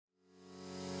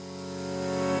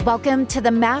Welcome to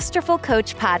the Masterful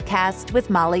Coach Podcast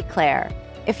with Molly Claire.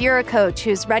 If you're a coach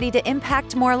who's ready to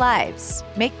impact more lives,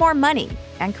 make more money,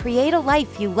 and create a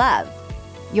life you love,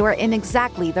 you're in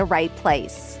exactly the right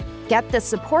place. Get the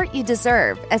support you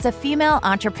deserve as a female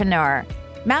entrepreneur.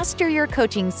 Master your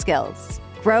coaching skills,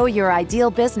 grow your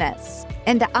ideal business,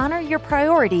 and honor your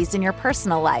priorities in your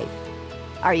personal life.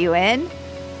 Are you in?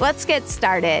 Let's get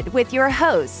started with your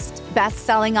host,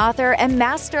 best-selling author and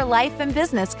master life and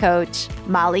business coach,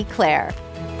 Molly Claire.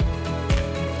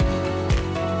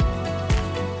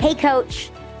 Hey,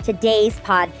 Coach. Today's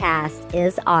podcast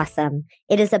is awesome.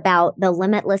 It is about the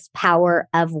limitless power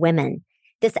of women.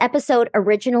 This episode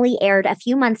originally aired a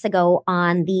few months ago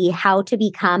on the How to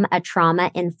Become a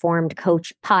Trauma-Informed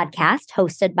Coach podcast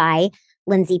hosted by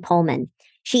Lindsay Poelman.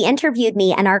 She interviewed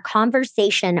me and our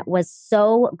conversation was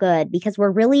so good because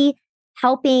we're really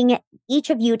helping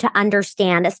each of you to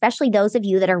understand, especially those of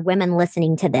you that are women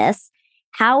listening to this,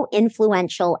 how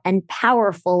influential and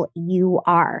powerful you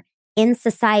are in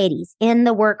societies, in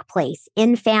the workplace,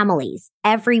 in families,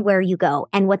 everywhere you go.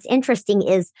 And what's interesting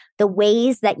is the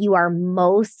ways that you are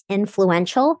most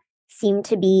influential seem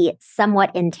to be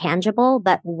somewhat intangible,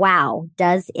 but wow,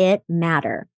 does it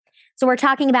matter? So we're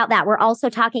talking about that. We're also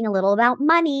talking a little about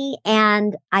money.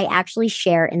 And I actually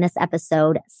share in this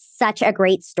episode such a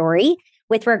great story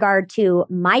with regard to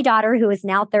my daughter, who is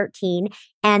now 13,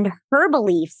 and her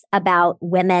beliefs about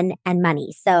women and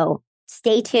money. So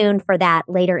stay tuned for that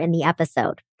later in the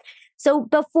episode. So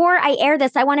before I air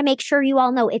this, I want to make sure you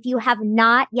all know if you have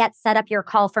not yet set up your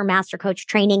call for Master Coach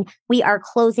training, we are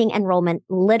closing enrollment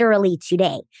literally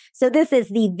today. So this is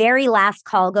the very last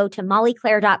call. Go to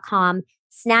mollyclaire.com.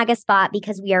 Snag a spot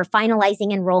because we are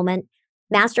finalizing enrollment.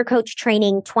 Master Coach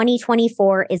Training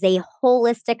 2024 is a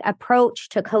holistic approach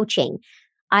to coaching.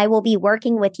 I will be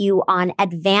working with you on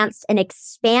advanced and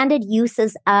expanded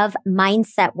uses of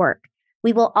mindset work.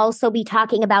 We will also be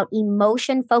talking about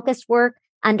emotion-focused work,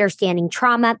 understanding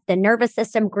trauma, the nervous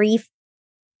system, grief,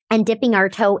 and dipping our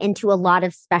toe into a lot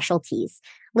of specialties.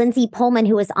 Lindsay Poelman,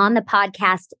 who is on the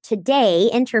podcast today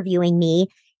interviewing me,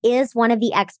 is one of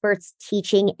the experts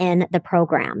teaching in the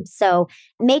program. So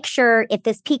make sure if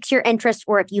this piques your interest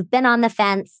or if you've been on the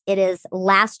fence, it is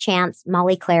last chance,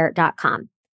 mollyclaire.com.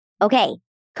 Okay,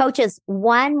 coaches,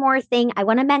 one more thing I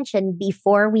want to mention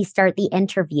before we start the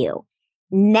interview.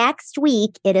 Next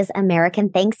week, it is American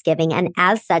Thanksgiving. And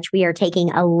as such, we are taking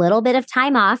a little bit of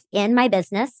time off in my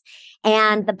business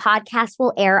and the podcast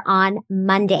will air on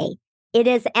Monday. It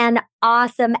is an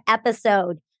awesome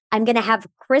episode. I'm going to have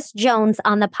Chris Jones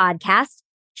on the podcast.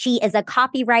 She is a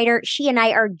copywriter. She and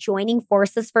I are joining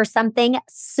forces for something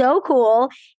so cool.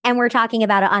 And we're talking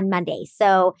about it on Monday.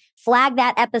 So flag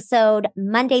that episode,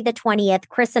 Monday the 20th.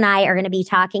 Chris and I are going to be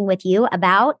talking with you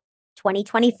about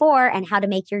 2024 and how to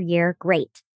make your year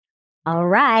great. All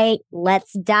right,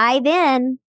 let's dive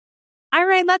in. All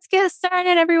right, let's get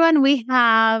started, everyone. We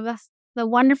have the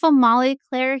wonderful Molly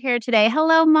Claire here today.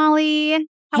 Hello, Molly.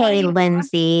 Hey,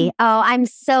 Lindsay. Oh, I'm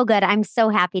so good. I'm so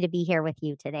happy to be here with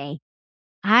you today.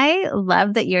 I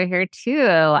love that you're here too.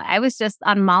 I was just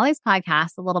on Molly's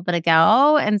podcast a little bit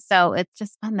ago. And so it's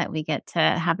just fun that we get to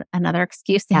have another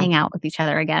excuse to hang out with each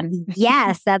other again.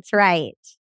 Yes, that's right.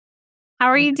 How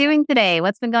are you doing today?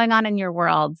 What's been going on in your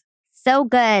world? So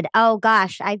good. Oh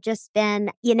gosh, I've just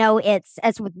been, it's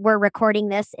as we're recording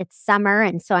this, it's summer.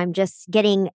 And so I'm just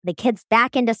getting the kids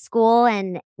back into school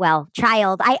and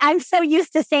child. I'm so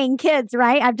used to saying kids,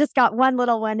 right? I've just got one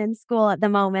little one in school at the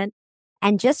moment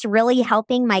and just really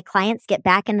helping my clients get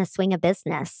back in the swing of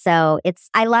business. So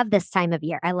I love this time of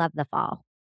year. I love the fall.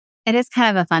 It is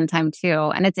kind of a fun time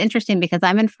too. And it's interesting because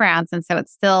I'm in France and so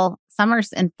it's still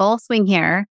summer's in full swing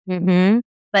here. Mm-hmm.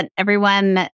 But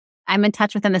everyone I'm in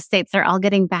touch with in the States, they're all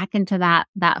getting back into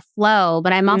that flow.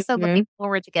 But I'm also looking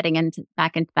forward to getting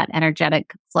back into that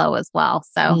energetic flow as well.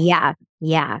 So yeah,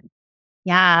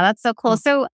 that's so cool.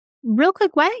 So real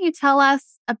quick, why don't you tell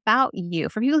us about you?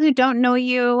 For people who don't know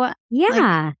you,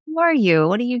 who are you?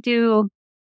 What do you do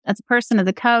as a person, as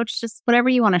a coach? Just whatever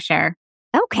you want to share.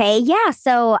 Okay, yeah.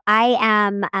 So I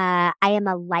am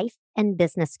a life and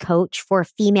business coach for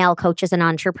female coaches and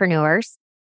entrepreneurs.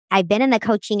 I've been in the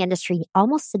coaching industry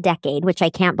almost a decade, which I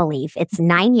can't believe. It's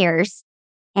 9 years.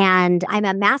 And I'm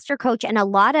a master coach. And a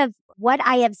lot of what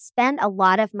I have spent a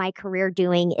lot of my career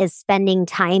doing is spending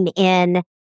time in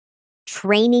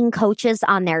training coaches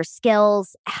on their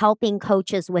skills, helping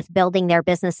coaches with building their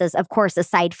businesses, of course,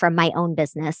 aside from my own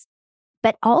business,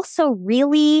 but also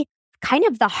really kind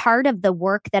of the heart of the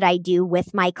work that I do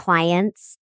with my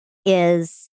clients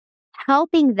is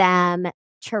helping them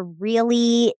to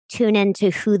really tune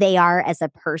into who they are as a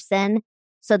person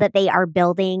so that they are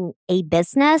building a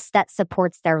business that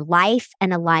supports their life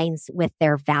and aligns with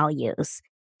their values.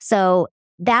 So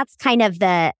that's kind of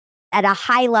at a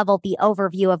high level, the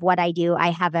overview of what I do. I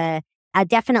have a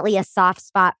definitely a soft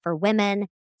spot for women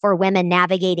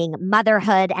navigating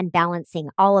motherhood and balancing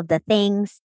all of the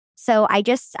things. So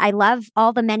I love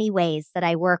all the many ways that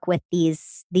I work with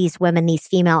these women, these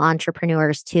female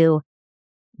entrepreneurs to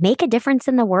make a difference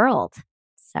in the world.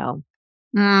 So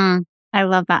I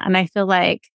love that. And I feel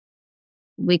like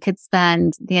we could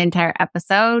spend the entire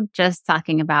episode just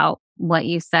talking about what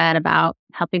you said about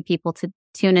helping people to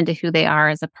tune into who they are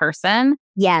as a person.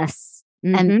 Yes.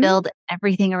 And build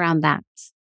everything around that.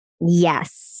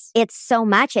 Yes. It's so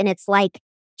much. And it's like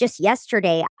just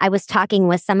yesterday, I was talking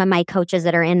with some of my coaches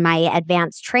that are in my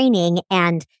advanced training,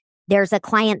 and there's a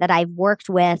client that I've worked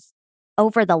with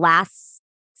over the last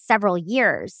several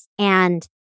years. And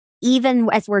even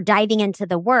as we're diving into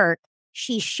the work,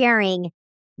 she's sharing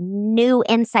new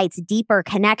insights, deeper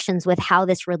connections with how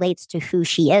this relates to who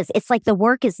she is. It's like the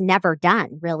work is never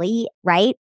done, really,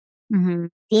 right?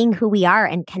 Being who we are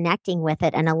and connecting with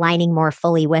it and aligning more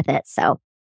fully with it. So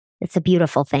it's a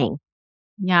beautiful thing.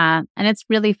 Yeah. And it's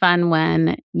really fun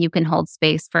when you can hold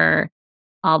space for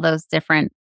all those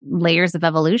different layers of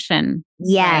evolution.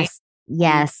 Yes. Right?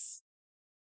 Yes.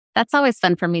 That's always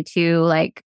fun for me too.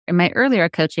 Like in my earlier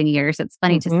coaching years, it's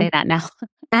funny to say that now.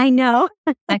 I know.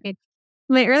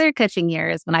 My earlier coaching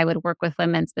years, when I would work with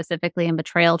women specifically in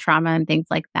betrayal trauma and things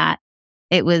like that,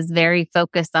 it was very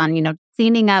focused on,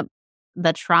 cleaning up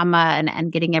the trauma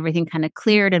and getting everything kind of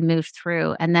cleared and moved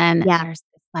through. And then there's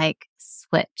this like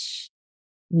switch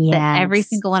that every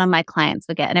single one of my clients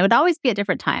would get. And it would always be at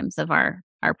different times of our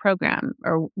program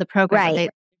or the program. Right. They'd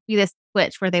be this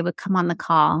switch where they would come on the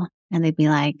call and they'd be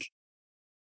like,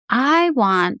 I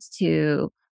want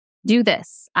to do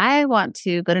this. I want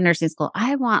to go to nursing school.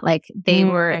 I want they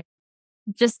were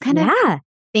just kind of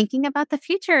thinking about the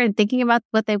future and thinking about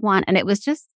what they want. And it was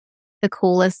just the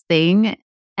coolest thing.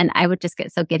 And I would just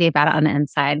get so giddy about it on the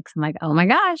inside because I'm like, oh my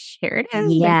gosh, here it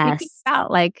is. They're thinking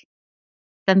about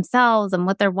themselves and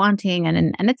what they're wanting.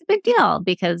 And it's a big deal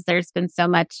because there's been so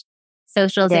much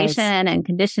socialization and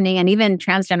conditioning and even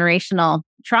transgenerational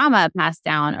trauma passed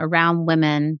down around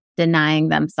women denying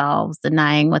themselves,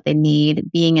 denying what they need,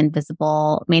 being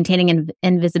invisible, maintaining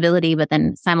invisibility, but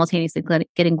then simultaneously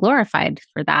getting glorified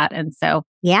for that. And so,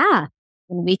 when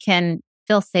we can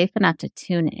feel safe enough to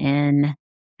tune in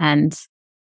and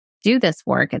do this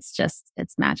work, it's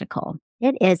magical.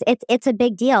 It is. It's a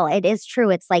big deal. It is true.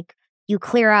 It's like you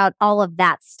clear out all of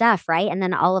that stuff, right? And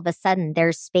then all of a sudden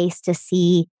there's space to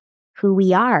see who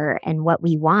we are and what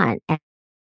we want.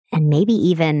 And maybe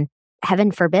even,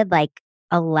 heaven forbid,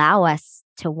 allow us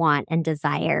to want and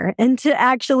desire and to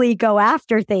actually go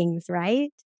after things,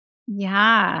 right?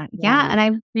 Yeah. And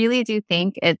I really do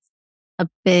think it's a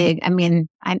big,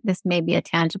 this may be a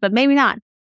tangent, but maybe not,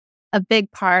 a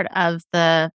big part of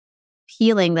the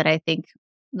healing that I think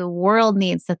the world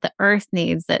needs, that the earth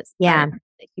needs, that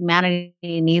humanity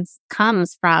needs,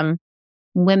 comes from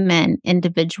women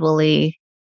individually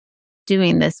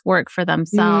doing this work for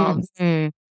themselves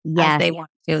as they want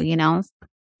to,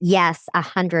 Yes,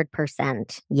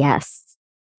 100%. Yes.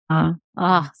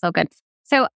 So good.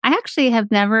 So I actually have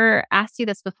never asked you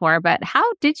this before, but how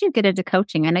did you get into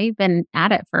coaching? I know you've been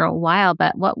at it for a while,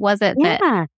 but what was it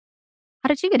how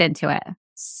did you get into it?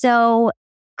 So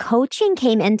coaching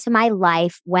came into my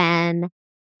life when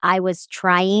I was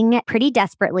trying pretty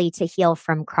desperately to heal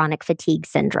from chronic fatigue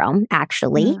syndrome,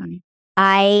 actually.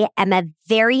 I am a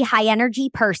very high energy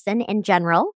person in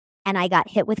general, and I got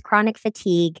hit with chronic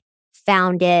fatigue,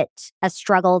 found it a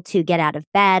struggle to get out of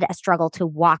bed, a struggle to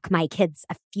walk my kids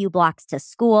a few blocks to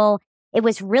school. It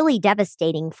was really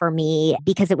devastating for me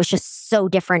because it was just so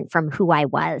different from who I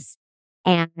was.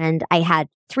 And I had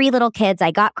 3 little kids.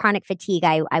 I got chronic fatigue.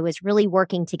 I was really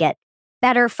working to get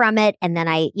better from it. And then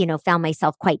I, found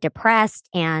myself quite depressed,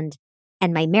 and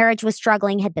my marriage was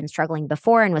struggling, had been struggling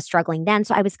before and was struggling then.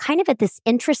 So I was kind of at this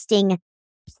interesting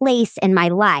place in my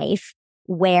life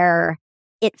where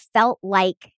it felt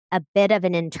like a bit of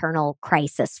an internal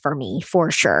crisis for me, for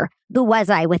sure. Who was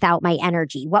I without my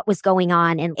energy? What was going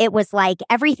on? And it was like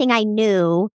everything I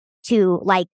knew to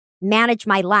manage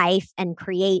my life and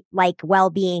create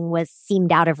well-being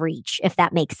seemed out of reach, if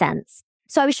that makes sense.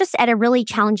 So I was just at a really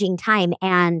challenging time.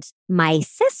 And my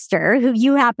sister, who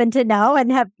you happen to know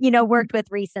and have, worked with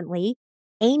recently,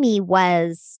 Amy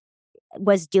was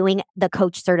doing the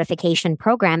coach certification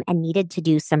program and needed to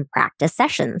do some practice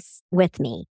sessions with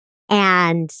me.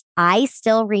 And I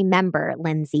still remember,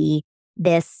 Lindsay,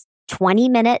 this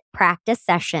 20-minute practice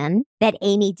session that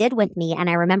Amy did with me. And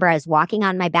I remember I was walking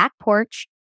on my back porch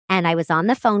and I was on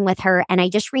the phone with her, and I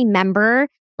just remember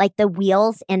like the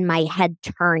wheels in my head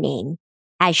turning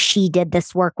as she did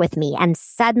this work with me. And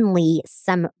suddenly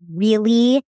some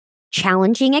really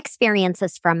challenging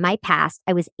experiences from my past,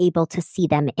 I was able to see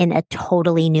them in a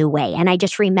totally new way. And I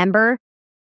just remember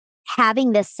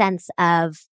having this sense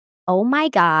of, oh my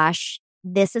gosh,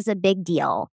 this is a big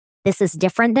deal. This is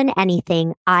different than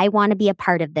anything. I want to be a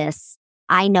part of this.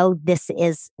 I know this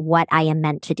is what I am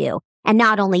meant to do. And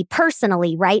not only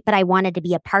personally, right? But I wanted to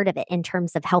be a part of it in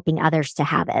terms of helping others to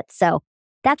have it. So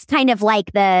that's kind of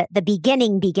like the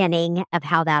beginning of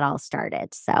how that all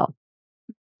started. So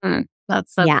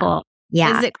that's so cool.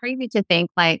 Yeah. Is it crazy to think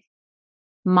like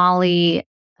Molly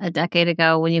a decade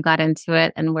ago when you got into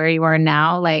it and where you are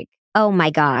now? Like, oh my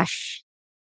gosh.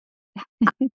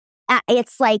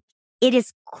 It's like, it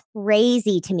is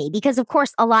crazy to me because of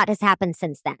course a lot has happened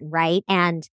since then, right?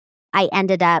 And I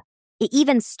ended up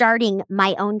even starting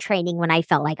my own training when I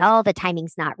felt like, oh, the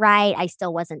timing's not right. I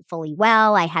still wasn't fully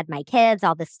well. I had my kids,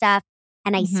 all this stuff.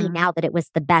 And I see now that it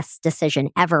was the best decision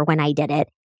ever when I did it.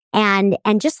 And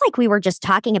just like we were just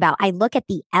talking about, I look at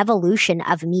the evolution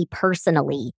of me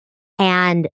personally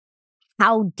and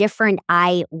how different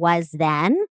I was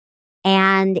then.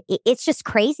 And it's just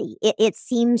crazy. It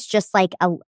seems just like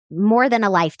more than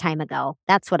a lifetime ago.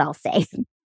 That's what I'll say.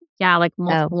 Yeah, like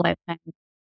multiple lifetimes.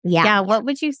 Yeah. What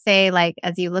would you say, like,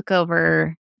 as you look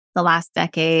over the last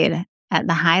decade at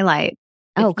the highlight?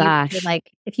 Oh, gosh.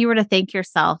 If you were to thank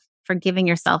yourself for giving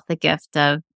yourself the gift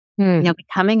of,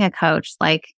 becoming a coach,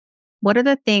 like, what are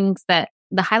the things the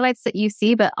highlights that you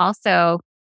see, but also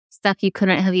stuff you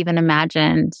couldn't have even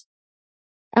imagined?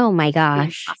 Oh, my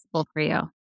gosh. Possible for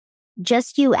you.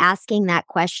 Just you asking that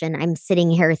question, I'm sitting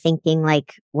here thinking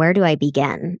like, where do I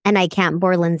begin? And I can't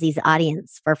bore Lindsay's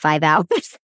audience for 5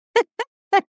 hours.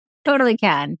 Totally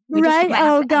can. Right?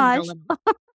 Oh gosh.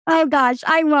 Oh gosh,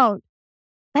 I won't.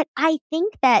 But I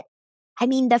think that,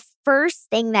 the first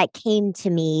thing that came to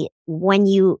me when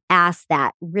you asked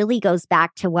that really goes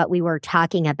back to what we were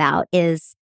talking about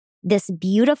is this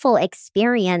beautiful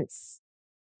experience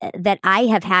that I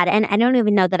have had. And I don't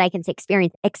even know that I can say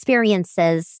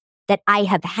experiences that I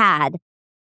have had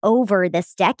over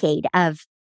this decade of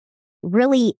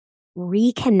really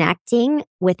reconnecting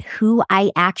with who I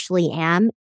actually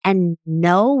am and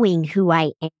knowing who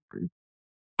I am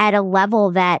at a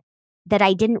level that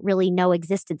I didn't really know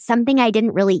existed, something I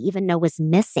didn't really even know was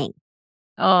missing.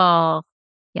 Oh,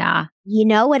 yeah. You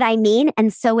know what I mean?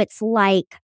 And so it's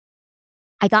like,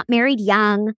 I got married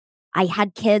young. I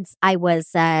had kids. I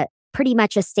was pretty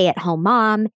much a stay-at-home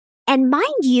mom. And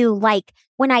mind you, like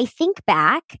when I think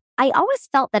back, I always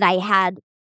felt that I had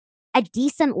a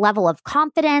decent level of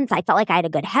confidence. I felt like I had a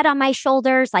good head on my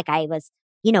shoulders. Like I was,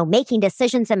 making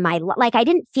decisions in my life. Like I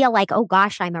didn't feel like, oh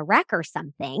gosh, I'm a wreck or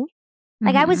something.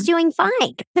 Like I was doing fine,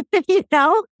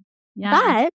 Yeah.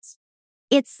 But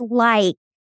it's like,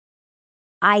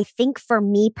 I think for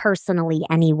me personally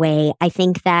anyway, I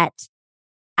think that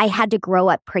I had to grow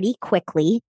up pretty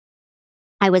quickly.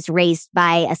 I was raised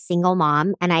by a single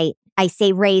mom, and I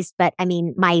say raised, but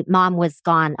my mom was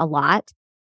gone a lot.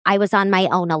 I was on my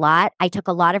own a lot. I took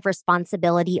a lot of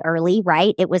responsibility early,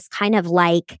 right? It was kind of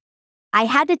like I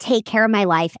had to take care of my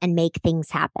life and make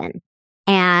things happen.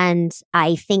 And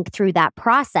I think through that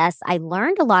process, I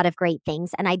learned a lot of great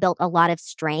things and I built a lot of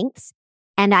strengths.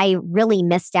 And I really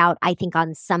missed out, I think,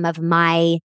 on some of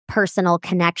my personal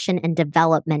connection and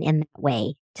development in that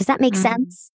way. Does that make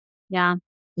sense? Yeah.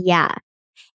 Yeah.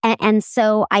 And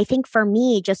so I think for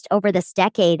me, just over this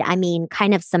decade,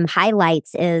 kind of some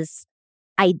highlights is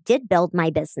I did build my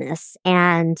business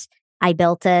and I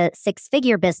built a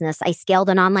 6-figure business. I scaled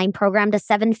an online program to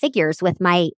 7 figures with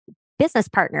my business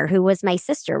partner, who was my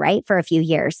sister, right, for a few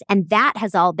years. And that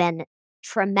has all been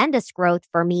tremendous growth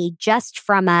for me, just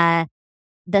from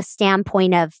the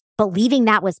standpoint of believing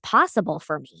that was possible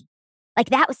for me. Like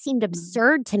that seemed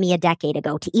absurd to me a decade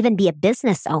ago to even be a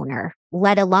business owner,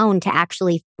 let alone to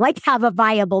actually have a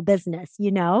viable business,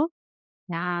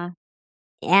 Yeah.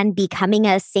 And becoming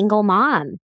a single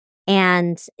mom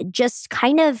and just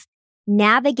kind of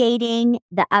navigating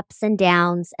the ups and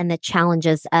downs and the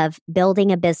challenges of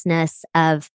building a business,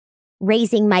 of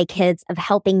raising my kids, of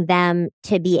helping them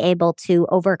to be able to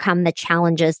overcome the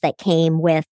challenges that came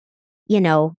with,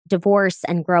 divorce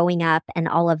and growing up and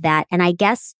all of that. And I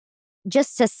guess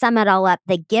just to sum it all up,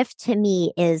 the gift to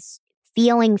me is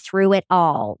feeling through it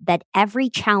all, that every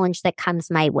challenge that comes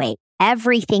my way,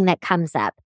 everything that comes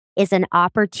up is an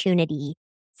opportunity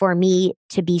for me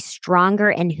to be stronger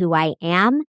in who I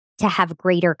am, to have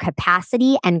greater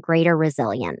capacity and greater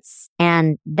resilience.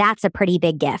 And that's a pretty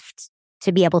big gift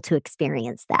to be able to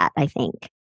experience that, I think.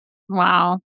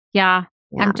 Wow. Yeah.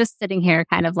 I'm just sitting here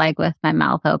kind of like with my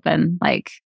mouth open,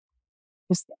 like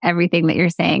just everything that you're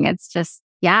saying. It's just,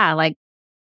 like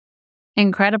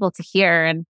incredible to hear.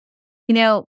 And,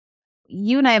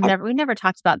 you and I we never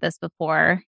talked about this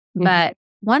before, but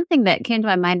one thing that came to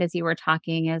my mind as you were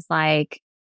talking is like,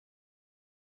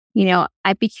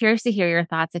 I'd be curious to hear your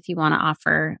thoughts if you want to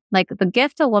offer like the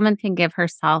gift a woman can give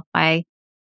herself by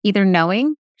either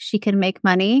knowing she can make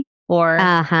money or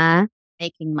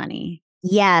making money.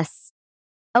 Yes.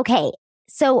 Okay.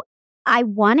 So I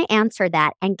want to answer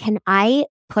that. And can I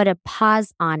put a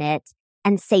pause on it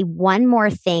and say one more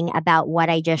thing about what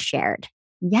I just shared?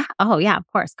 Yeah. Oh, yeah, of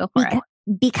course. Go for it.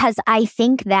 Because I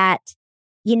think that,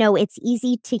 it's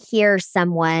easy to hear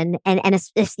someone and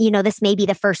this may be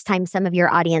the first time some of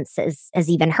your audience has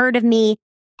even heard of me.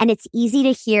 And it's easy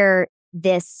to hear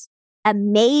this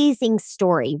amazing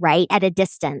story, right? At a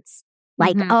distance,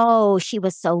 like, oh, she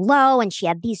was so low and she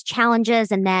had these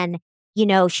challenges. And then,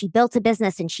 she built a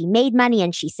business and she made money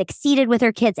and she succeeded with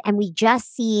her kids. And we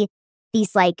just see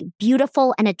these like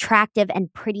beautiful and attractive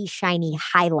and pretty shiny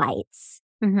highlights.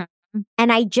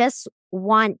 And I just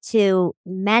want to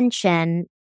mention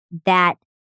that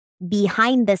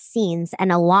behind the scenes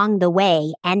and along the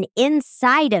way and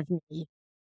inside of me,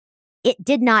 it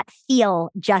did not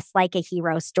feel just like a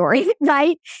hero story,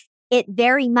 right? It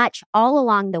very much all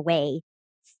along the way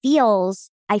feels,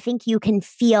 I think you can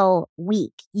feel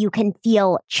weak. You can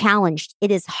feel challenged.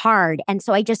 It is hard. And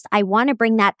so I want to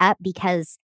bring that up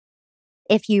because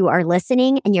if you are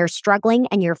listening and you're struggling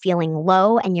and you're feeling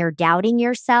low and you're doubting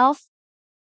yourself,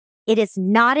 it is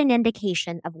not an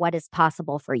indication of what is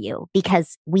possible for you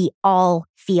because we all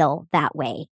feel that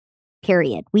way,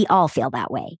 period. We all feel that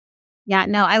way. Yeah,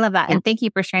 no, I love that. Yeah. And thank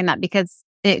you for sharing that because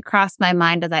it crossed my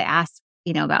mind as I asked,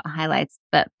 about highlights,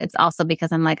 but it's also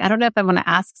because I'm like, I don't know if I want to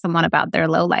ask someone about their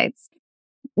lowlights.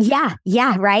 Yeah,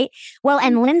 right. Well,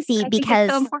 and Lindsay, because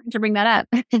it's so important to bring that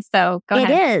up. So go ahead.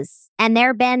 It is. And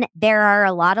there are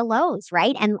a lot of lows,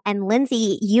 right? And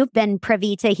Lindsay, you've been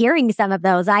privy to hearing some of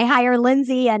those. I hire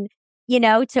Lindsay and,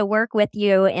 to work with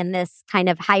you in this kind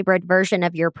of hybrid version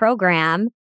of your program.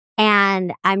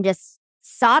 And I'm just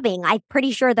sobbing. I'm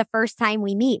pretty sure the first time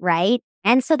we meet, right?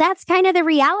 And so that's kind of the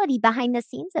reality behind the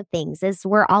scenes of things is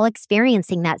we're all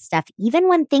experiencing that stuff, even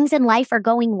when things in life are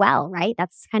going well, right?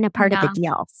 That's kind of part of the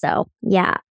deal. So,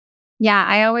 yeah. Yeah,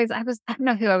 I don't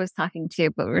know who I was talking to,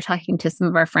 but we were talking to some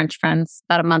of our French friends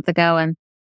about a month ago and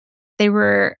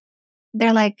they're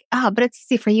like, oh, but it's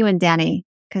easy for you and Danny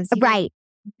because you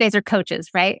guys are coaches,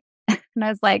 right? And I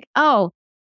was like, oh,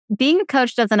 being a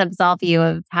coach doesn't absolve you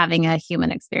of having a human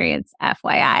experience,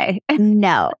 FYI.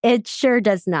 No, it sure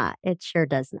does not. It sure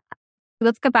does not.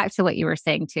 Let's go back to what you were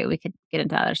saying too. We could get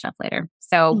into other stuff later.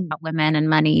 So about women and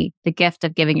money, the gift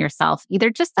of giving yourself either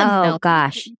just you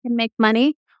can make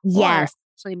money or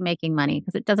actually making money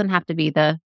because it doesn't have to be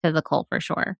the physical for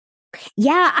sure.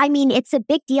 Yeah, I mean, it's a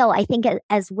big deal. I think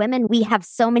as women, we have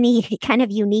so many kind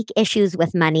of unique issues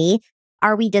with money.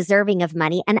 Are we deserving of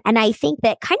money? And I think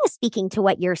that kind of speaking to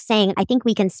what you're saying, I think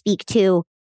we can speak to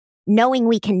knowing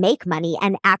we can make money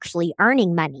and actually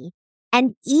earning money.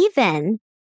 And even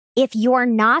if you're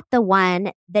not the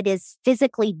one that is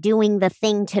physically doing the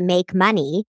thing to make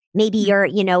money, maybe you're,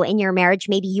 in your marriage,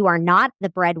 maybe you are not the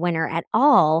breadwinner at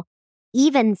all.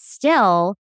 Even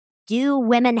still, do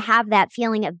women have that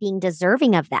feeling of being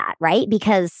deserving of that, right?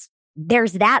 Because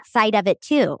there's that side of it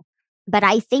too. But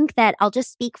I think that I'll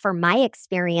just speak for my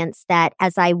experience that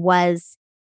as I was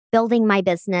building my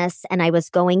business and I was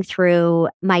going through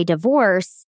my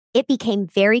divorce, it became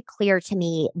very clear to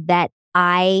me that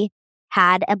I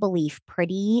had a belief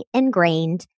pretty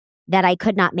ingrained that I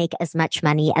could not make as much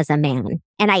money as a man.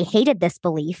 And I hated this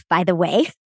belief, by the way,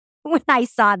 when I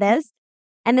saw this.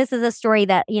 And this is a story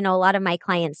that, a lot of my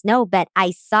clients know, but I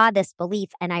saw this belief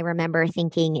and I remember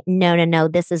thinking, no,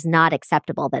 this is not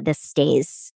acceptable that this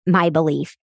stays my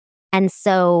belief. And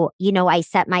so, I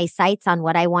set my sights on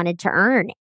what I wanted to earn.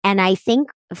 And I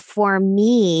think for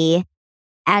me,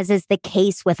 as is the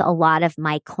case with a lot of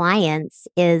my clients,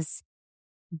 is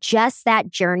just that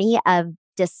journey of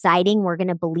deciding we're going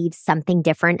to believe something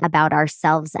different about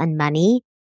ourselves and money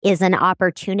is an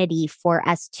opportunity for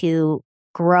us to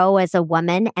grow as a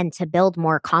woman and to build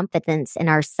more confidence in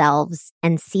ourselves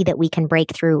and see that we can break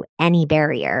through any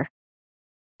barrier.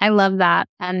 I love that.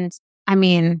 And I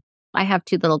mean, I have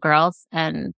 2 little girls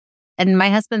and my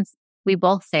husband's, we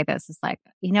both say this, it's like,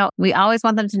 we always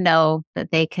want them to know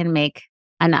that they can make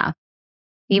enough,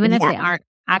 even if they aren't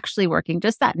actually working,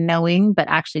 just that knowing, but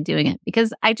actually doing it.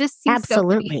 Because I just see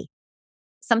absolutely.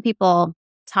 Some people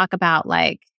talk about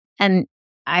and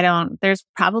there's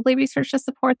probably research to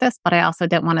support this, but I also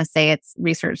don't want to say it's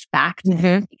research backed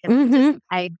because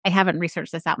I haven't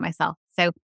researched this out myself.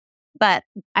 So, but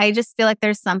I just feel like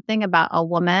there's something about a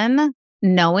woman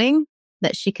knowing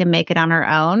that she can make it on her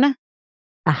own.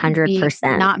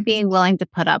 100%. Not being willing to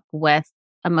put up with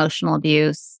emotional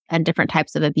abuse and different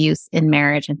types of abuse in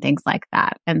marriage and things like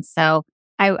that. And so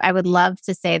I would love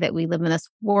to say that we live in this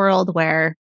world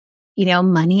where,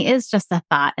 money is just a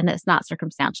thought and it's not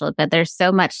circumstantial, but there's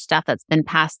so much stuff that's been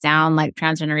passed down like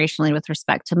transgenerationally with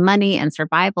respect to money and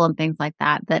survival and things like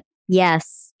that,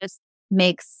 yes, just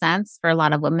makes sense for a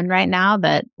lot of women right now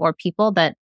or people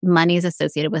that money is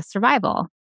associated with survival.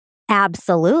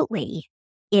 Absolutely.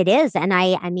 It is. And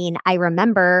I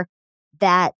remember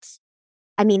that,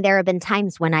 there have been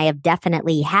times when I have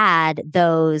definitely had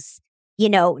those,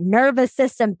 nervous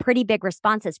system, pretty big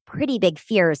responses, pretty big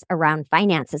fears around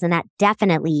finances. And that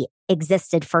definitely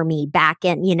existed for me back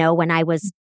in, when I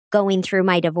was going through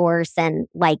my divorce and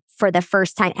like for the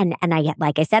first time. And I,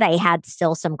 like I said, I had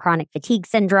still some chronic fatigue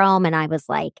syndrome. And I was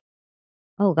like,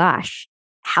 oh gosh,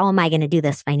 how am I going to do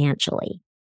this financially?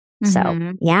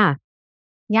 So, yeah.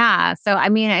 Yeah. So, I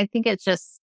think it's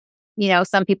just,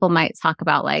 some people might talk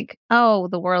about like, oh,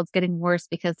 the world's getting worse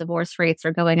because divorce rates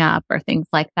are going up or things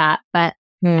like that. But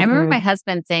I remember my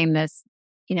husband saying this,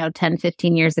 10,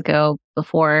 15 years ago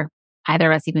before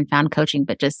either of us even found coaching,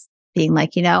 but just being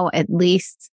like, at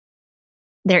least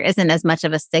there isn't as much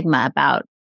of a stigma about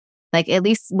like, at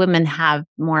least women have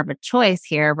more of a choice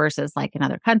here versus like in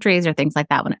other countries or things like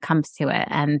that when it comes to it.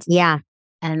 And yeah.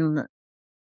 And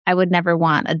I would never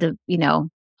want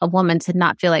a woman to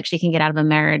not feel like she can get out of a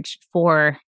marriage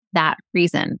for that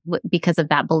reason because of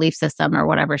that belief system or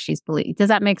whatever she's believed. Does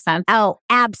that make sense? Oh,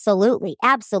 absolutely.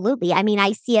 Absolutely.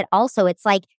 I see it also. It's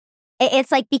like,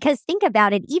 because think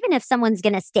about it, even if someone's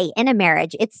going to stay in a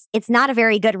marriage, it's not a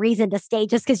very good reason to stay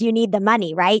just because you need the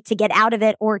money, right? To get out of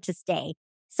it or to stay.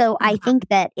 So I think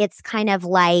that it's kind of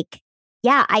like,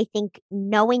 yeah, I think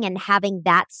knowing and having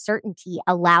that certainty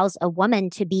allows a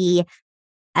woman to be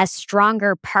a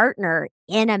stronger partner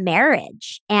in a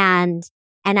marriage. And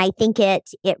I think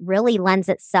it really lends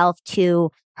itself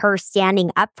to her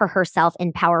standing up for herself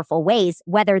in powerful ways,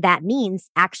 whether that means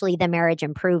actually the marriage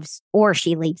improves or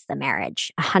she leaves the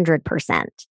marriage 100%.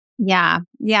 Yeah.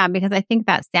 Yeah. Because I think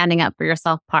that standing up for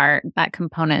yourself part, that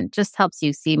component just helps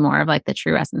you see more of like the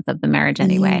true essence of the marriage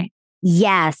anyway.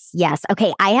 Yes. Yes.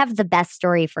 Okay. I have the best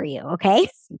story for you. Okay.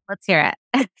 Let's hear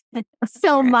it.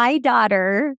 So my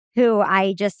daughter, who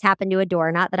I just happen to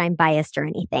adore, not that I'm biased or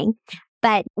anything,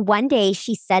 but one day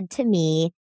she said to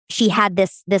me, she had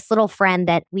this little friend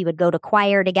that we would go to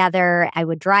choir together. I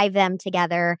would drive them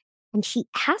together. And she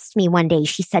asked me one day,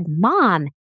 she said, Mom,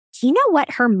 do you know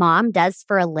what her mom does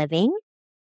for a living?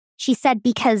 She said,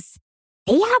 because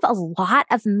they have a lot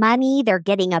of money. They're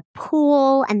getting a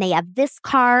pool and they have this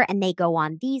car and they go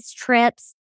on these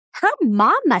trips. Her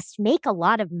mom must make a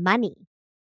lot of money.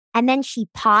 And then she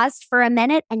paused for a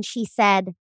minute and she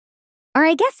said, or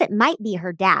I guess it might be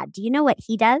her dad. Do you know what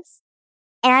he does?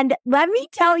 And let me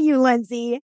tell you,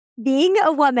 Lindsay, being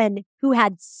a woman who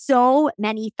had so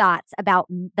many thoughts about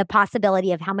the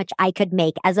possibility of how much I could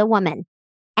make as a woman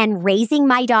and raising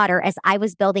my daughter as I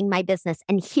was building my business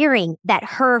and hearing that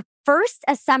her first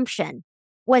assumption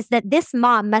was that this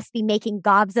mom must be making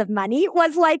gobs of money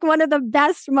was like one of the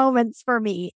best moments for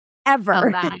me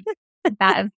ever. Oh,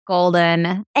 that is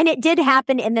golden. And it did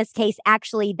happen in this case,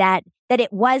 actually, that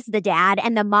it was the dad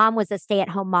and the mom was a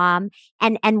stay-at-home mom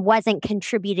and wasn't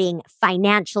contributing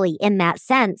financially in that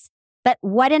sense. But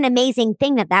what an amazing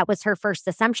thing that was her first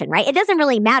assumption, right? It doesn't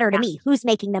really matter to me who's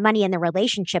making the money in the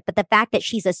relationship, but the fact that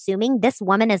she's assuming this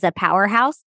woman is a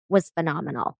powerhouse was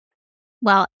phenomenal.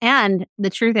 Well, and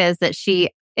the truth is that she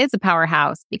is a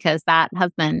powerhouse because that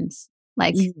husband,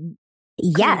 like,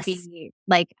 yes,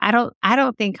 like I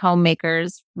don't think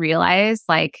homemakers realize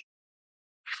like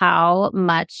how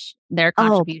much their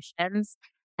contributions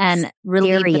and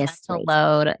relieve the mental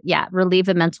load. Yeah, relieve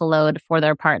the mental load for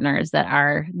their partners that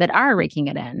are raking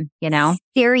it in,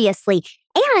 Seriously.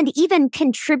 And even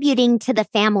contributing to the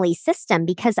family system,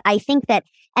 because I think that,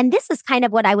 and this is kind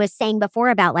of what I was saying before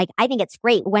about like, I think it's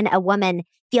great when a woman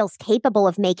feels capable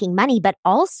of making money, but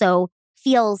also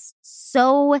feels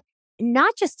so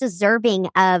not just deserving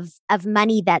of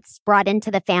money that's brought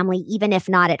into the family, even if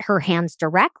not at her hands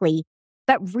directly,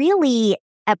 but really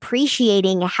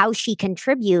appreciating how she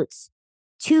contributes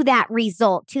to that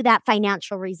result, to that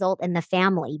financial result in the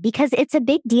family, because it's a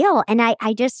big deal. And I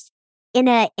just, in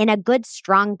a good,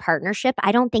 strong partnership,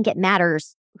 I don't think it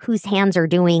matters whose hands are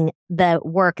doing the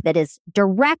work that is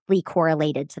directly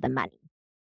correlated to the money.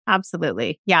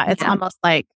 Absolutely. Yeah. It's almost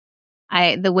like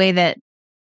the way that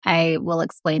I will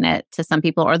explain it to some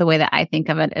people, or the way that I think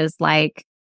of it, is like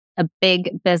a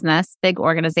big business, big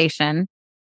organization,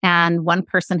 and one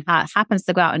person happens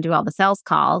to go out and do all the sales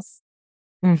calls.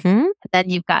 Mm-hmm. Then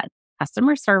you've got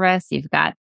customer service, you've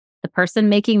got the person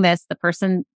making this, the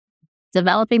person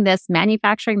developing this,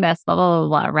 manufacturing this, blah, blah, blah,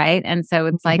 blah, right? And so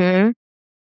it's like,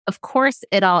 of course,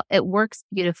 it works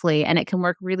beautifully, and it can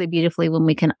work really beautifully when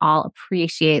we can all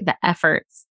appreciate the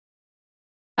efforts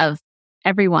of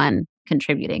everyone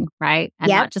contributing, right? And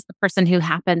not just the person who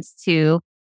happens to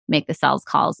make the sales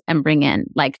calls and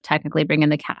technically bring in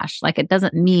the cash. Like, it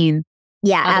doesn't mean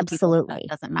absolutely. It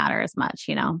doesn't matter as much,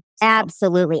 So.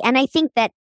 Absolutely. And I think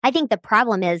the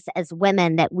problem is, as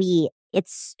women, that we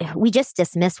just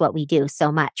dismiss what we do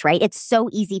so much, right? It's so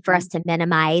easy for us to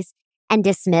minimize and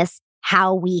dismiss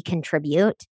how we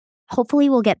contribute. Hopefully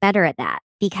we'll get better at that,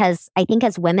 because I think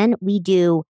as women, we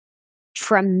do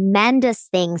tremendous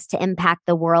things to impact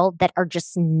the world that are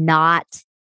just not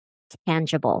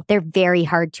tangible. They're very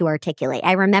hard to articulate.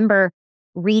 I remember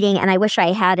reading, and I wish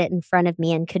I had it in front of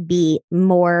me and could be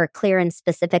more clear and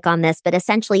specific on this, but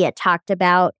essentially it talked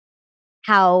about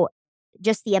how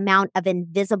just the amount of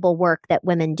invisible work that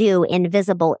women do,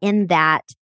 invisible in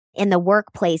the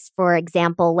workplace, for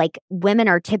example, like women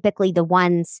are typically the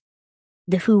ones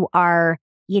who are,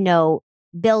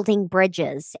 building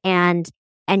bridges and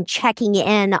checking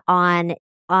in on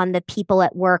the people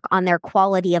at work, on their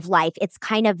quality of life. It's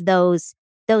kind of those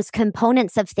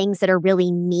components of things that are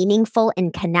really meaningful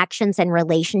in connections and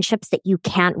relationships that you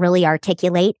can't really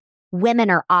articulate. Women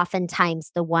are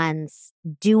oftentimes the ones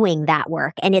doing that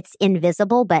work, and it's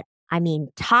invisible, but I mean,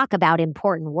 talk about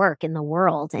important work in the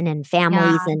world and in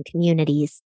families and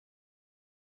communities.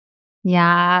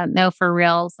 Yeah, no, for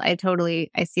reals. I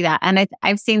see that. And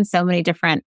I've seen so many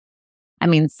different,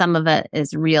 some of it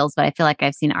is reels, but I feel like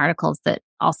I've seen articles that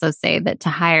also say that to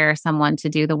hire someone to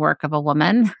do the work of a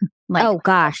woman, like, oh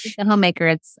gosh, a homemaker,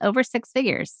 it's over 6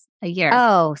 figures a year.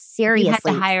 Oh, seriously. You have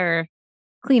to hire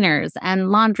cleaners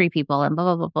and laundry people and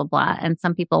blah, blah, blah, blah, blah. And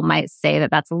some people might say that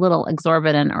that's a little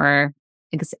exorbitant or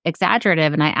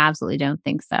exaggerative. And I absolutely don't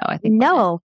think so. I think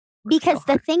no, because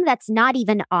the thing that's not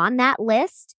even on that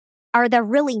list are the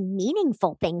really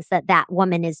meaningful things that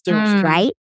woman is doing,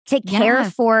 right? To care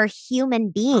for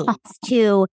human beings,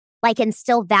 to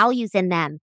instill values in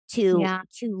them, to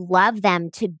love them,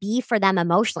 to be for them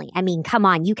emotionally. I mean, come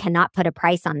on, you cannot put a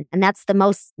price on it. And that's the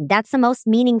most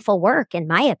meaningful work, in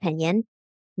my opinion.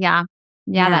 Yeah,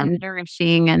 that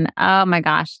nourishing, and oh my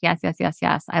gosh, yes.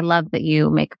 I love that you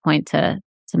make a point to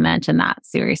mention that.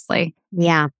 Seriously.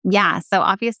 Yeah. So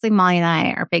obviously Molly and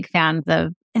I are big fans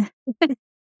of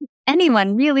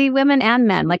anyone, really, women and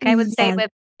men. Like, I would say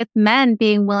with men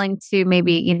being willing to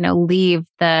maybe, leave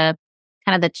the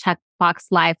kind of the checkbox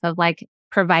life of like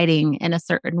providing in a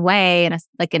certain way, and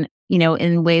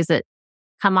in ways that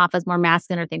come off as more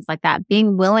masculine or things like that,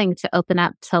 being willing to open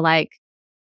up to, like,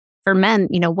 for men,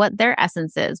 what their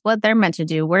essence is, what they're meant to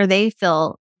do, where they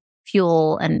feel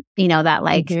fuel and,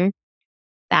 that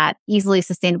that easily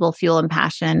sustainable fuel and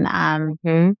passion.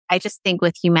 I just think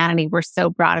with humanity, we're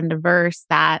so broad and diverse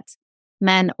that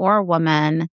men or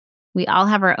women, we all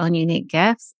have our own unique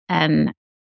gifts. And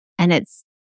it's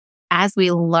as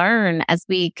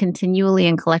we continually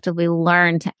and collectively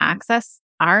learn to access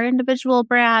our individual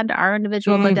brand, our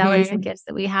individual modalities and gifts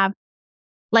that we have,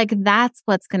 like, that's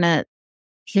what's going to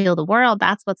heal the world.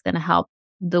 That's what's going to help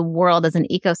the world as an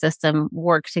ecosystem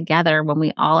work together when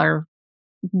we all are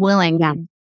willing to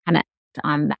connect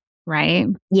on that, right?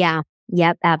 Yeah.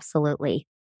 Yep. Absolutely.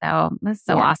 So that's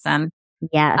so awesome.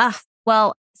 Yes.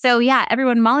 Well, so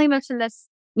everyone, Molly mentioned this,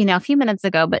 a few minutes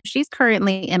ago, but she's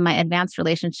currently in my advanced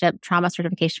relationship trauma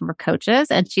certification for coaches.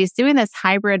 And she's doing this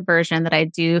hybrid version that I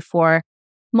do for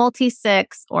multi-6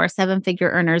 or 7-figure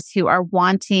earners who are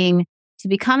wanting to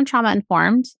become trauma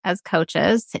informed as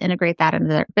coaches, to integrate that into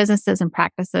their businesses and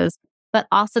practices, but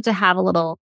also to have a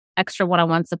little extra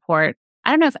one-on-one support. I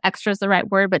don't know if extra is the right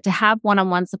word, but to have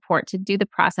one-on-one support to do the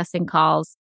processing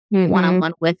calls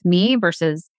one-on-one with me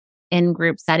versus in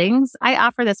group settings. I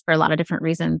offer this for a lot of different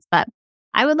reasons, but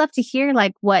I would love to hear,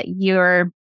 like, what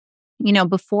your,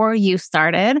 before you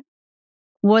started,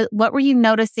 what were you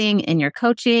noticing in your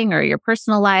coaching or your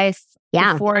personal life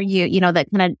before you, that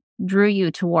kind of drew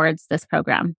you towards this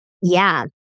program? Yeah.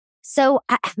 So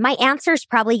my answer is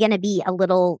probably going to be a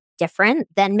little different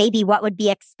than maybe what would be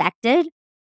expected.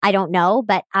 I don't know,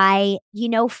 but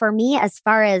for me, as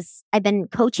far as I've been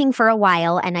coaching for a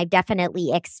while, and I've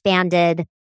definitely expanded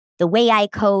the way I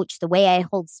coach, the way I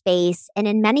hold space. And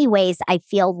in many ways, I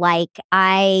feel like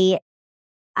I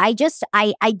I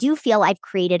do feel I've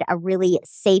created a really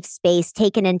safe space,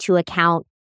 taken into account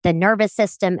the nervous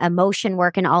system, emotion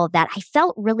work, and all of that. I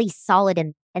felt really solid.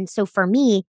 And so for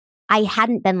me, I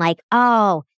hadn't been like,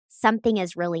 oh, something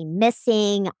is really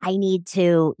missing. I need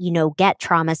to, get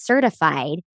trauma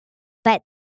certified. But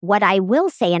what I will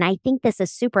say, and I think this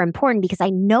is super important because I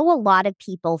know a lot of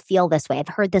people feel this way. I've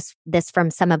heard this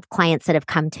from some of clients that have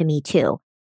come to me too.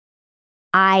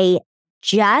 I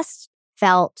just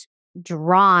felt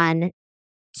drawn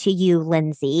to you,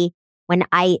 Lindsay, when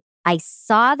I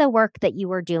saw the work that you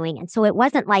were doing. And so it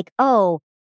wasn't like, oh,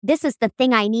 this is the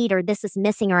thing I need, or this is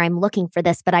missing, or I'm looking for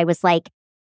this. But I was like,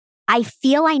 I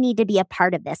feel I need to be a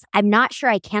part of this. I'm not sure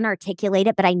I can articulate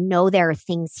it, but I know there are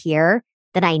things here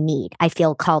that I need. I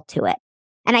feel called to it.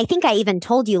 And I think I even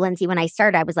told you, Lindsay, when I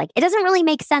started, I was like, it doesn't really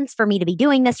make sense for me to be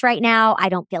doing this right now. I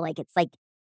don't feel like it's like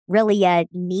really a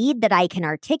need that I can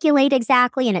articulate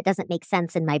exactly, and it doesn't make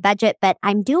sense in my budget, but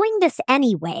I'm doing this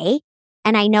anyway,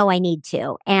 and I know I need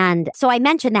to. And so I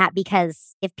mention that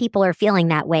because if people are feeling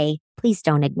that way, please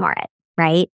don't ignore it,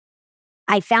 right?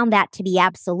 I found that to be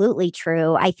absolutely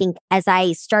true. I think as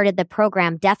I started the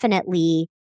program, definitely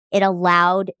it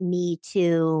allowed me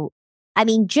to,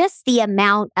 just the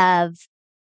amount of,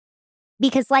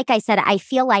 because like I said, I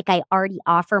feel like I already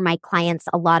offer my clients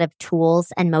a lot of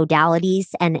tools and modalities,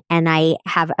 and I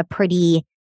have a pretty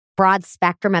broad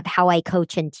spectrum of how I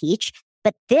coach and teach.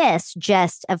 But this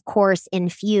just, of course,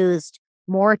 infused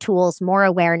more tools, more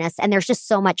awareness, and there's just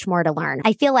so much more to learn.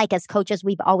 I feel like as coaches,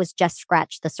 we've always just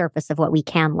scratched the surface of what we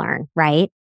can learn,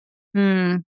 right?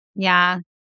 Yeah.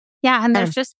 Yeah. And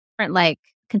there's just different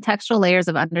contextual layers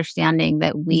of understanding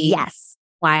that we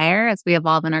acquire as we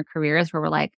evolve in our careers, where we're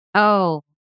like, oh,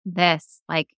 this,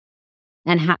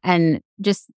 and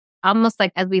just almost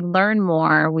like as we learn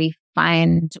more, we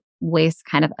find ways to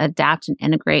kind of adapt and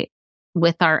integrate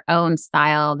with our own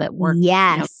style that works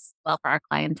well for our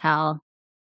clientele.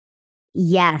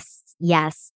 Yes.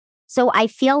 So I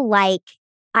feel like,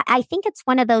 I think it's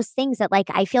one of those things that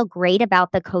I feel great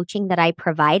about the coaching that I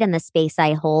provide and the space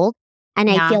I hold. And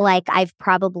I feel like I've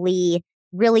probably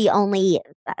really only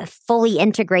fully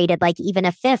integrated even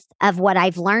a fifth of what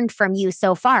I've learned from you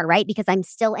so far, right? Because I'm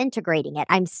still integrating it.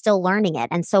 I'm still learning it.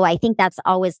 And so I think that's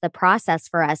always the process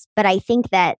for us. But I think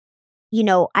that,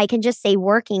 I can just say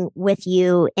working with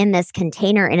you in this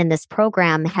container and in this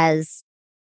program has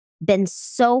been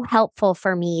so helpful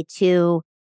for me to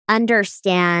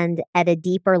understand at a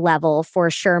deeper level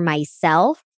for sure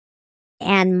myself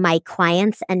and my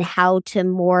clients, and how to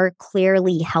more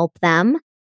clearly help them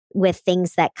with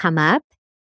things that come up.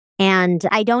 And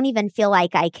I don't even feel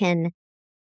like I can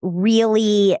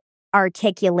really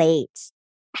articulate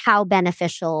how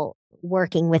beneficial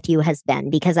working with you has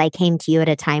been, because I came to you at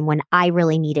a time when I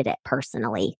really needed it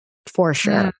personally, for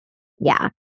sure. Yeah.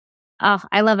 Oh,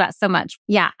 I love that so much.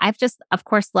 Yeah. I've just, of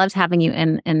course, loved having you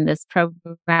in this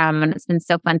program. And it's been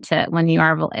so fun when you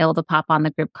are able to pop on the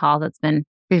group calls. It's been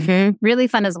really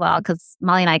fun as well, because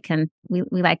Molly and I we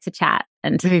like to chat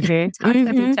and talk with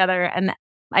each other. And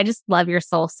I just love your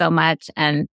soul so much.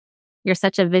 And you're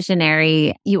such a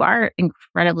visionary. You are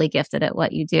incredibly gifted at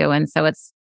what you do. And so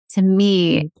to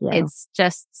me, it's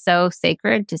just so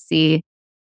sacred to see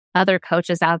other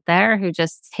coaches out there who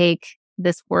just take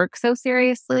this work so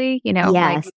seriously,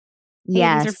 Yes.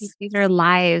 These are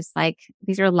lives,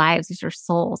 these are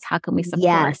souls. How can we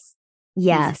support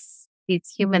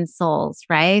these human souls,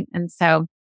 right? And so,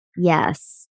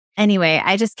 anyway,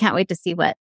 I just can't wait to see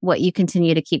what you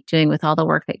continue to keep doing with all the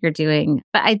work that you're doing.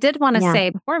 But I did want to say,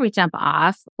 before we jump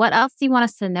off, what else do you want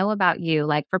us to know about you?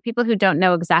 For people who don't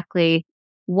know exactly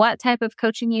what type of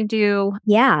coaching you do.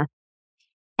 Yeah.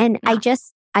 And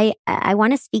I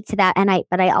want to speak to that.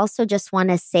 But I also just want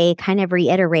to say, kind of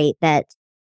reiterate that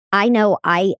I know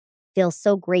I feel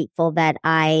so grateful that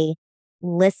I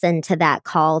listened to that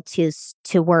call to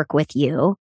work with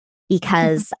you,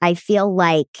 because I feel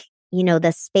like,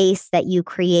 the space that you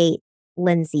create,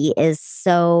 Lindsay, is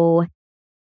so,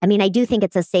 I do think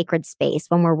it's a sacred space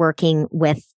when we're working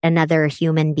with another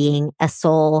human being, a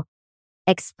soul,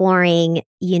 exploring,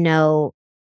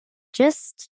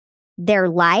 just their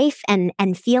life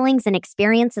and feelings and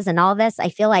experiences and all this. I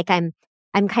feel like I'm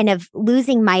kind of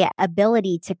losing my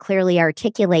ability to clearly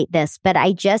articulate this, but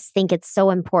I just think it's so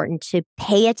important to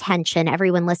pay attention,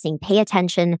 everyone listening, pay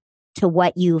attention to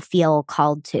what you feel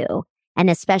called to. And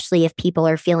especially if people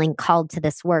are feeling called to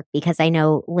this work, because I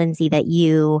know, Lindsay, that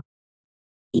you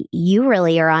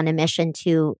really are on a mission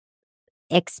to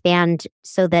expand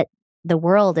so that the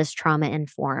world is trauma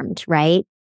informed, right?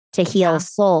 To heal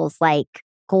souls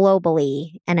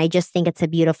globally. And I just think it's a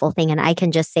beautiful thing. And I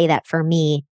can just say that for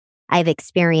me, I've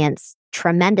experienced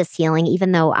tremendous healing,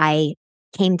 even though I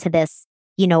came to this,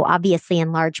 obviously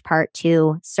in large part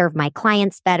to serve my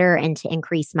clients better and to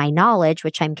increase my knowledge,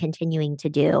 which I'm continuing to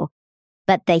do.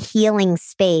 But the healing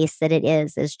space that it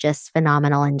is just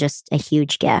phenomenal and just a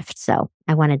huge gift. So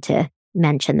I wanted to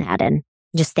mention that and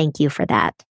just thank you for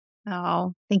that.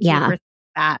 Oh, thank you for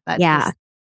that.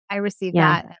 I received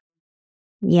that.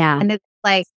 Yeah. And it's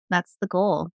like, that's the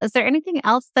goal. Is there anything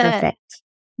else that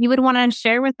you would want to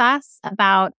share with us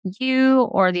about you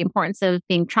or the importance of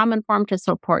being trauma informed to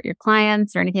support your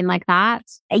clients or anything like that?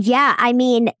 Yeah, I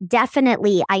mean,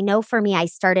 definitely. I know for me, I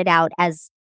started out as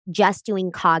just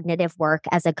doing cognitive work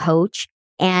as a coach,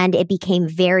 and it became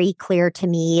very clear to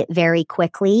me very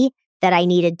quickly that I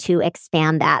needed to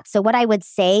expand that. So what I would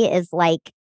say is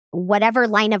like, whatever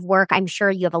line of work, I'm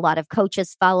sure you have a lot of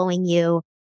coaches following you,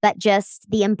 but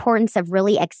just the importance of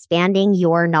really expanding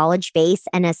your knowledge base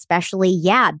and especially,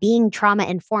 being trauma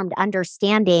informed,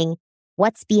 understanding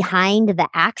what's behind the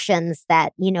actions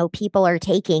that, people are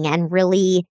taking. And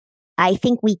really, I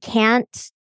think we can't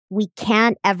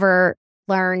ever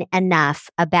learn enough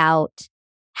about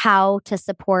how to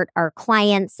support our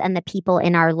clients and the people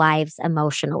in our lives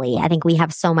emotionally. I think we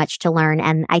have so much to learn.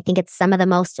 And I think it's some of the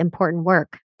most important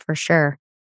work for sure.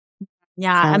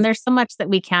 Yeah. And there's so much that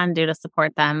we can do to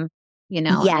support them, Yes.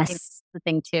 I think that's the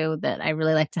thing too, that I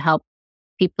really like to help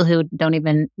people who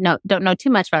don't know too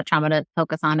much about trauma to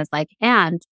focus on is like,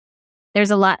 and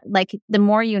there's a lot, like the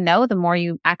more you know, the more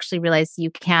you actually realize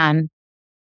you can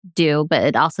do, but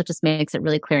it also just makes it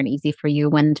really clear and easy for you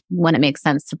when it makes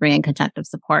sense to bring in conjunctive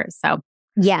support. So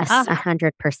yes,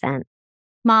 100%.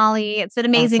 Molly, it's been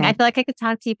amazing. Okay. I feel like I could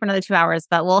talk to you for another 2 hours,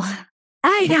 but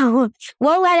I know.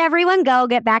 We'll let everyone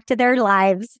get back to their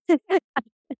lives. We'll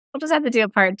just have to do a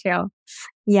part 2.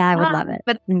 Yeah, I would love it.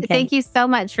 But thank you so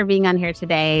much for being on here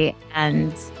today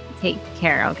and take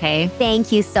care, okay?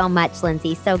 Thank you so much,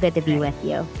 Lindsay. So good to be with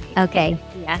you. Okay.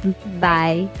 Yeah.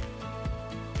 Bye.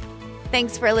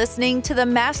 Thanks for listening to the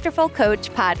Masterful Coach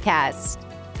podcast.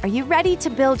 Are you ready to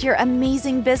build your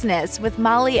amazing business with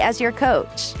Molly as your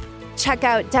coach? Check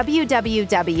out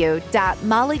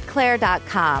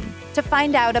www.mollyclaire.com to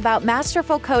find out about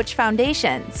Masterful Coach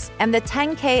Foundations and the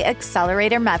 10K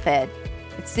Accelerator Method.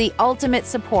 It's the ultimate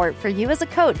support for you as a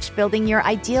coach building your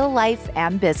ideal life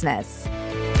and business.